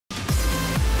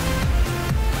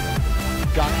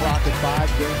Shot clock at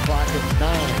 5, game clock at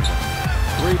 9.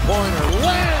 Three-pointer,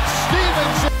 Lance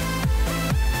Stephenson.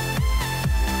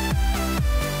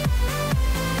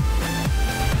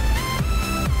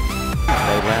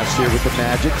 Last year with the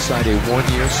Magic, signed a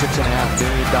one-year, $6.5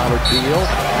 million deal.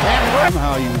 And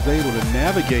somehow he was able to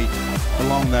navigate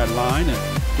along that line and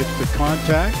gets the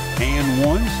contact and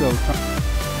one. So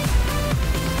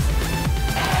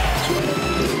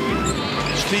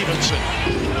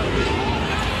Stephenson.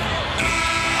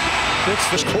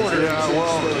 It's this quarter. Yeah,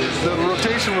 well, the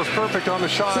rotation was perfect on the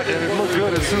shot, and it looked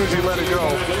good as soon as he let it go.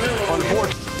 On the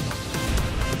board.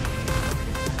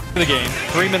 The game,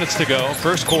 3 minutes to go,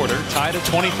 first quarter, tied at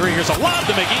 23. Here's a lob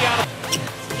to McGee out.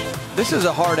 This is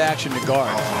a hard action to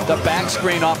guard. The back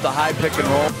screen off the high pick and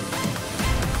roll.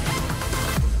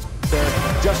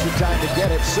 Just in time to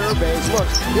get it. Surveys,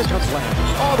 looks, here comes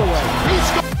Lance. All the way.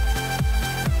 He's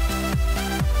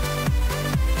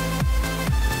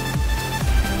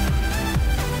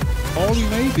all he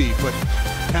may be, but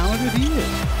talented he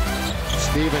is.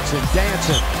 Stephenson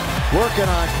dancing, working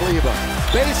on Kleber.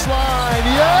 Baseline,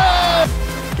 yeah!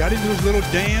 Got into his little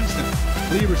dance, and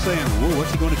Kleber saying, "Whoa,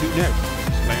 what's he going to do next?"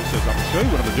 Lance says, "I'm going to show you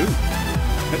what I'm going to do."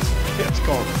 That's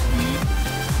called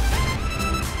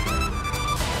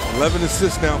 11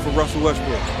 assists now for Russell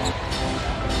Westbrook.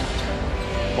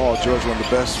 Paul George, one of the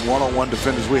best one-on-one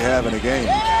defenders we have in the game.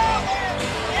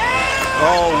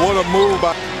 Oh, what a move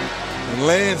by and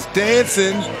Lance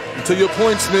dancing until your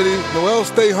point, Smitty. Noel,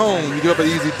 stay home. You give up an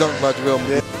easy dunk by JaVale.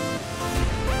 Yeah.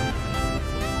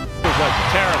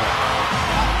 Terrible.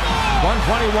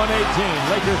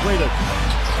 121-18. Lakers lead it.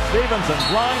 Stephenson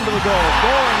blind to the goal.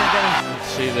 Scoring again.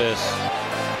 See this.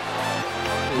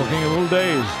 Looking a little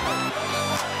dazed.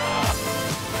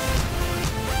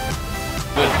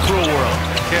 The cruel world.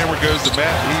 Camera goes to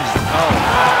Matt.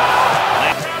 He's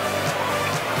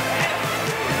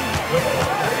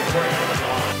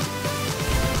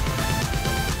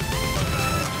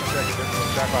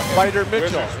Spider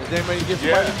Mitchell. Is anybody give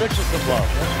Spider Mitchell some love?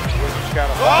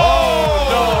 no,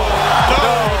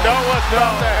 what's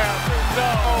about to happen? No.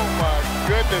 Oh my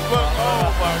goodness. Look,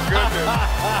 oh my goodness.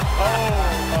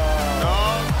 No,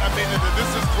 I mean,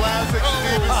 this is classic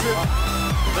Stephenson.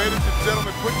 Ladies and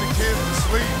gentlemen, put the kids to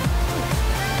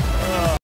sleep.